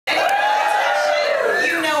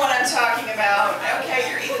talking about. Okay,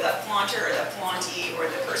 you're either the flaunter or the flauntee or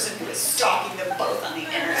the person who is stalking them both on the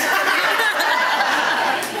internet.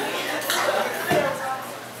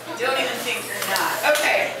 Don't even think you're not.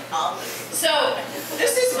 Okay, so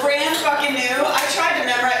this is brand fucking new. I tried to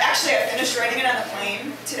memorize, actually I finished writing it on the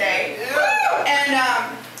plane today. And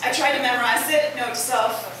I tried to memorize it, note to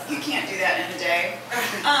self, you can't do that in a day.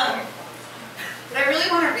 But I really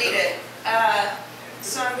want to read it,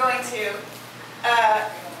 so I'm going to.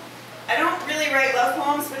 I don't really write love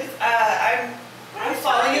poems, but I'm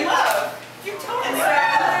falling in love. You told me.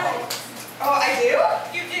 Oh, I do?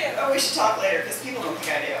 You do. Oh, we should talk later because people don't think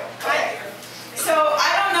I do. Okay. So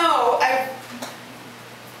I don't know. I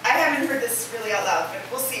haven't heard this really out loud, but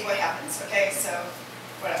we'll see what happens. Okay. So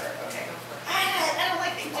whatever. Okay. I don't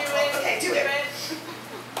like being do it. Okay, do it.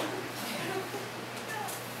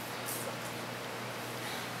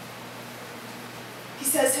 He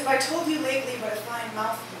says, have I told you lately what a fine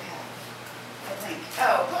mouth you have? I think.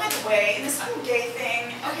 Oh, by the way, in this whole gay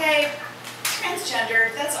thing, okay,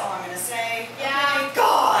 transgender, that's all I'm going to say. Yeah. Okay?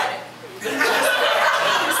 God!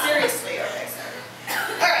 Seriously, okay, sorry.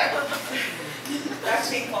 Alright. Back to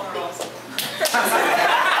being vulnerable.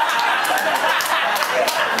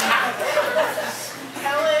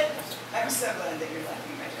 Helen. I'm so glad that you're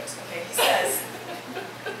laughing at my jokes. Okay, he says,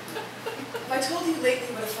 have I told you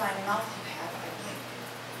lately what a fine mouth you have? I blink.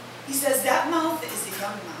 He says, that mouth is a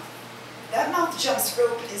young mouth. That mouth jumps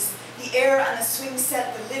rope is the air on the swing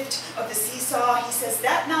set, the lift of the seesaw. He says,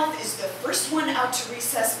 that mouth is the first one out to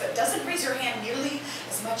recess, but doesn't raise her hand nearly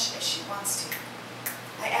as much as she wants to.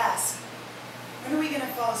 I ask, when are we going to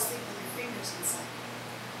fall asleep with your fingers inside?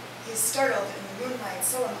 He is startled in the moonlight,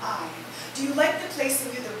 so am I. Do you like the place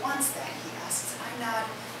in you that wants that? He asks. I nod,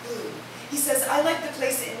 blue. He says, I like the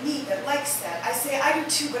place in me that likes that. I say, I do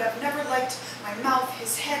too, but I've never liked my mouth.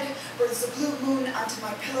 His head births a blue moon onto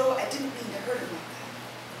my pillow. I didn't mean to hurt him like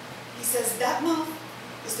that. He says, that mouth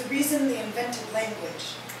is the reason they invented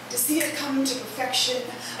language. To see it come to perfection,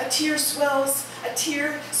 a tear swells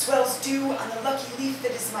dew on the lucky leaf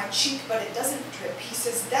that is my cheek, but it doesn't drip. He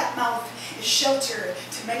says, that mouth is shelter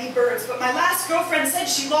to many birds, but my last girlfriend said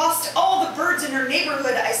she lost all the birds in her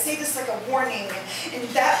neighborhood. I say this like a warning. In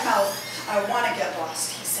that mouth, I want to get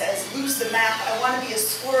lost. He says, lose the map. I want to be a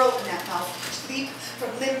squirrel in that mouth. Leap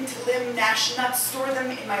from limb to limb, gnash nuts, store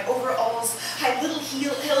them in my overalls, hide little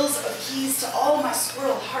hills of keys to all my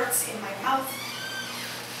squirrel hearts in my mouth.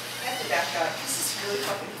 I have to back up. This is really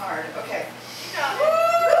fucking hard. Okay.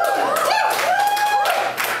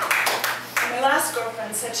 And my last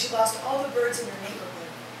girlfriend said she lost all the birds in her neighborhood.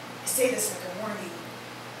 I say this like a warning.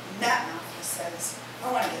 In that mouth, he says,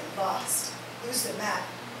 I want to get lost. Lose the map.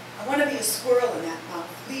 I want to be a squirrel in that mouth.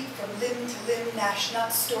 Leap from limb to limb, gnash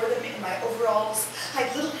nuts, store them in my overalls,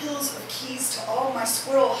 hide little hills of keys to all my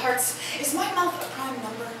squirrel hearts. Is my mouth a prime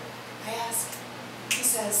number? I ask. He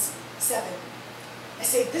says, 7. I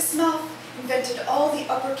say, this mouth invented all the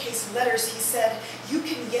uppercase letters. He said, you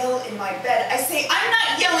can yell in my bed. I say, I'm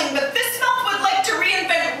not yelling, but this mouth would like to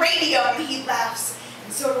reinvent radium. He laughs,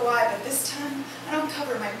 and so do I, but this time I don't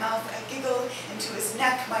cover my mouth. I giggle into his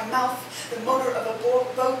neck, my mouth, the motor of a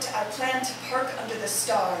boat I plan to park under the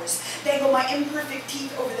stars. Dangle my imperfect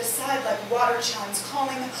teeth over the side like water chimes,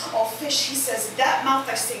 calling all fish. He says, that mouth.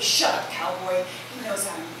 I say, shut up, cowboy. He knows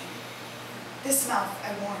I mean. This mouth,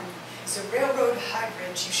 I warn, is a railroad high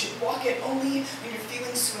bridge. You should walk it only when you're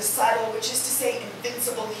feeling suicidal, which is to say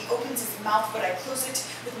invincible. He opens his mouth, but I close it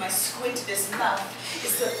with my squint. This mouth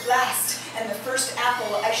is the last and the first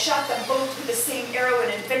apple. I shot them both with the same arrow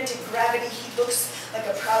and invented gravity. He looks like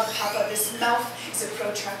a proud papa. This mouth is a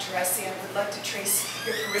protractor. I say, I would like to trace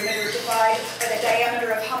your perimeter, divide by the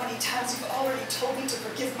diameter of how many times you've already told me to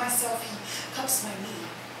forgive myself. He cups my knee.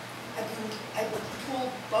 I would pull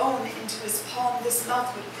bone into his palm. This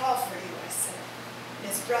mouth would crawl for you, I said. And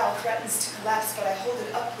his brow threatens to collapse, but I hold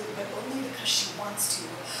it upward, but only because she wants to.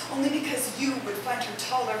 Only because you would find her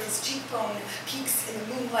taller. His cheekbone peaks in the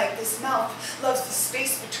moonlight. This mouth loves the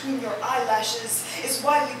space between your eyelashes, is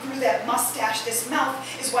why you grew that mustache. This mouth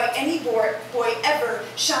is why any boy ever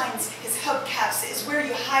shines his hubcaps. It is where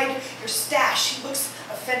you hide your stash. He looks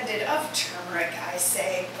offended. Of turmeric, I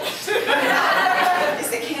say. Is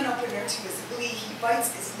the can opener to his glee. He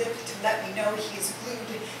bites his lip to let me know he is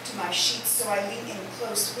glued to my sheets, so I lean in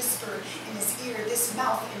close, whisper in his ear. This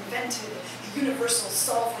mouth invented the universal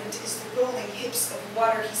solvent is the rolling hips of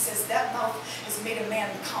water. He says, that mouth has made a man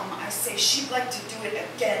come. I say, she'd like to do it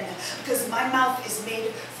again, because my mouth is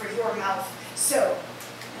made for your mouth. So,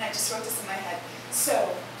 and I just wrote this in my head,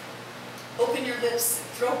 so, open your lips,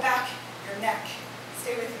 throw back your neck.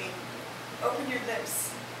 Stay with me. Open your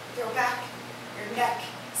lips, throw back your neck.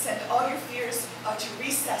 Send all your fears to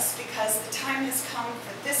recess, because the time has come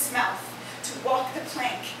for this mouth to walk the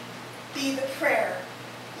plank, be the prayer,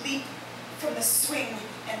 leap from the swing,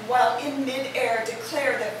 and while in mid-air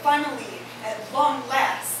declare that finally, at long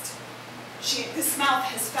last, this mouth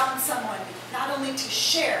has found someone not only to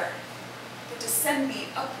share, but to send me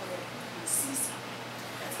upward on the seesaw.